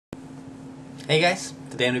Hey guys,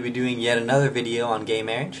 today I'm going to be doing yet another video on gay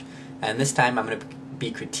marriage, and this time I'm going to be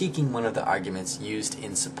critiquing one of the arguments used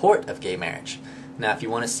in support of gay marriage. Now if you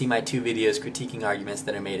want to see my two videos critiquing arguments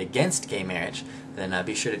that are made against gay marriage, then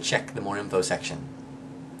be sure to check the more info section.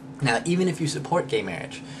 Now even if you support gay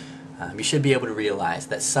marriage, you should be able to realize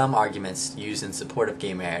that some arguments used in support of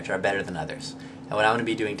gay marriage are better than others. And what I'm going to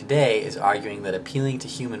be doing today is arguing that appealing to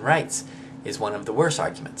human rights is one of the worst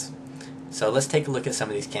arguments. So let's take a look at some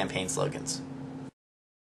of these campaign slogans.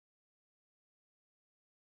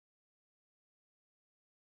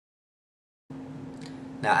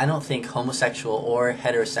 Now, I don't think homosexual or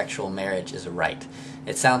heterosexual marriage is a right.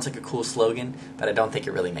 It sounds like a cool slogan, but I don't think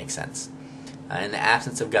it really makes sense. In the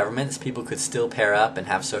absence of governments, people could still pair up and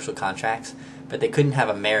have social contracts, but they couldn't have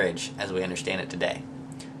a marriage as we understand it today.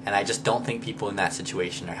 And I just don't think people in that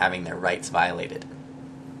situation are having their rights violated.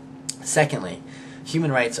 Secondly,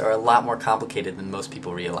 human rights are a lot more complicated than most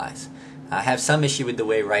people realize. I have some issue with the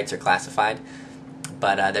way rights are classified,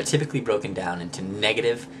 but they're typically broken down into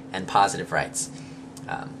negative and positive rights.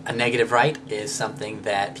 A negative right is something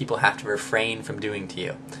that people have to refrain from doing to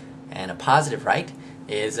you, and a positive right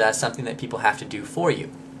is something that people have to do for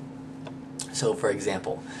you. So, for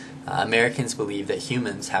example, Americans believe that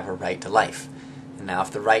humans have a right to life. And now,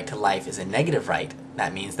 if the right to life is a negative right,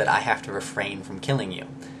 that means that I have to refrain from killing you.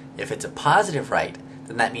 If it's a positive right,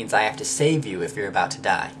 then that means I have to save you if you're about to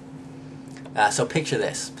die. So picture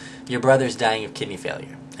this. Your brother's dying of kidney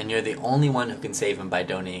failure, and you're the only one who can save him by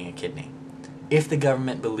donating a kidney. If the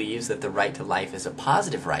government believes that the right to life is a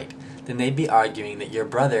positive right, then they'd be arguing that your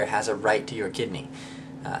brother has a right to your kidney.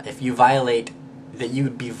 If you violate, that you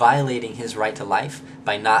would be violating his right to life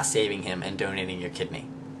by not saving him and donating your kidney.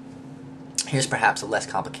 Here's perhaps a less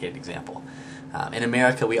complicated example. In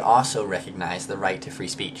America, we also recognize the right to free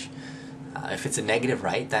speech. If it's a negative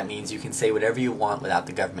right, that means you can say whatever you want without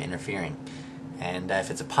the government interfering. And if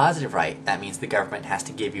it's a positive right, that means the government has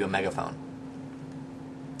to give you a megaphone.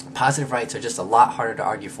 Positive rights are just a lot harder to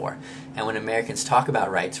argue for, and when Americans talk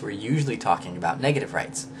about rights, we're usually talking about negative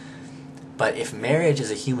rights. But if marriage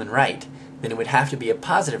is a human right, then it would have to be a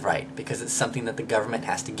positive right, because it's something that the government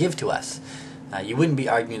has to give to us. You wouldn't be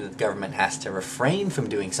arguing that the government has to refrain from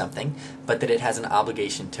doing something, but that it has an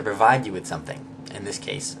obligation to provide you with something, in this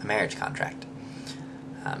case, a marriage contract.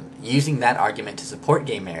 Using that argument to support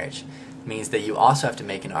gay marriage means that you also have to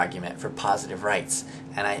make an argument for positive rights,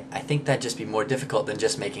 and I think that'd just be more difficult than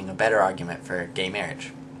just making a better argument for gay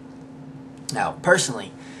marriage. Now,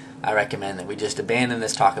 personally, I recommend that we just abandon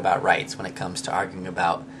this talk about rights when it comes to arguing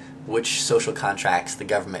about which social contracts the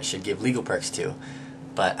government should give legal perks to,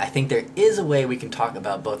 but I think there is a way we can talk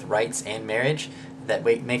about both rights and marriage that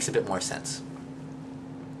makes a bit more sense.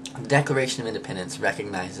 The Declaration of Independence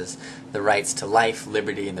recognizes the rights to life,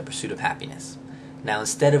 liberty, and the pursuit of happiness. Now,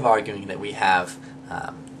 instead of arguing that we have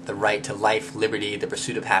the right to life, liberty, the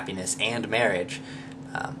pursuit of happiness, and marriage,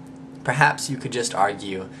 perhaps you could just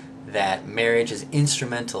argue that marriage is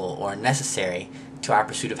instrumental or necessary to our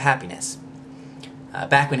pursuit of happiness.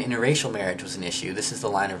 Back when interracial marriage was an issue, this is the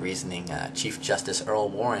line of reasoning Chief Justice Earl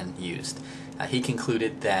Warren used. He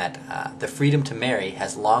concluded that the freedom to marry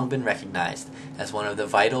has long been recognized as one of the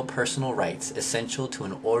vital personal rights essential to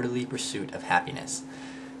an orderly pursuit of happiness.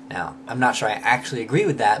 Now, I'm not sure I actually agree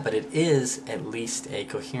with that, but it is at least a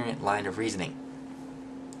coherent line of reasoning.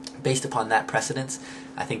 Based upon that precedence,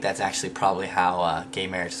 I think that's actually probably how gay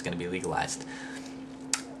marriage is going to be legalized.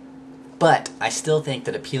 But I still think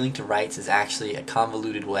that appealing to rights is actually a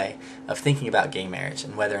convoluted way of thinking about gay marriage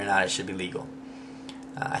and whether or not it should be legal.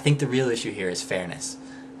 I think the real issue here is fairness.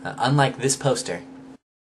 Unlike this poster,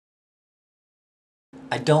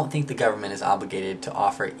 I don't think the government is obligated to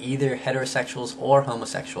offer either heterosexuals or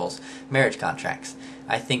homosexuals marriage contracts.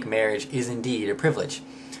 I think marriage is indeed a privilege.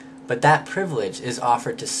 But that privilege is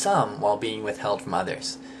offered to some while being withheld from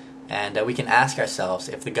others. And we can ask ourselves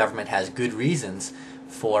if the government has good reasons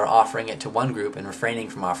for offering it to one group and refraining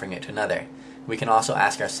from offering it to another. We can also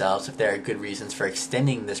ask ourselves if there are good reasons for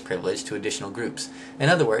extending this privilege to additional groups. In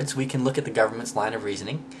other words, we can look at the government's line of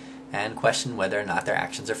reasoning and question whether or not their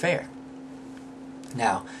actions are fair.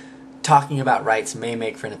 Now, talking about rights may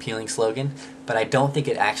make for an appealing slogan, but I don't think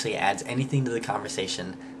it actually adds anything to the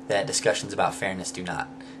conversation that discussions about fairness do not.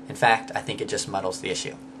 In fact, I think it just muddles the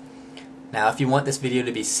issue. Now, if you want this video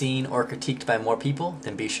to be seen or critiqued by more people,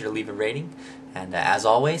 then be sure to leave a rating. And as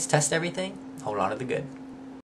always, test everything, hold on to the good.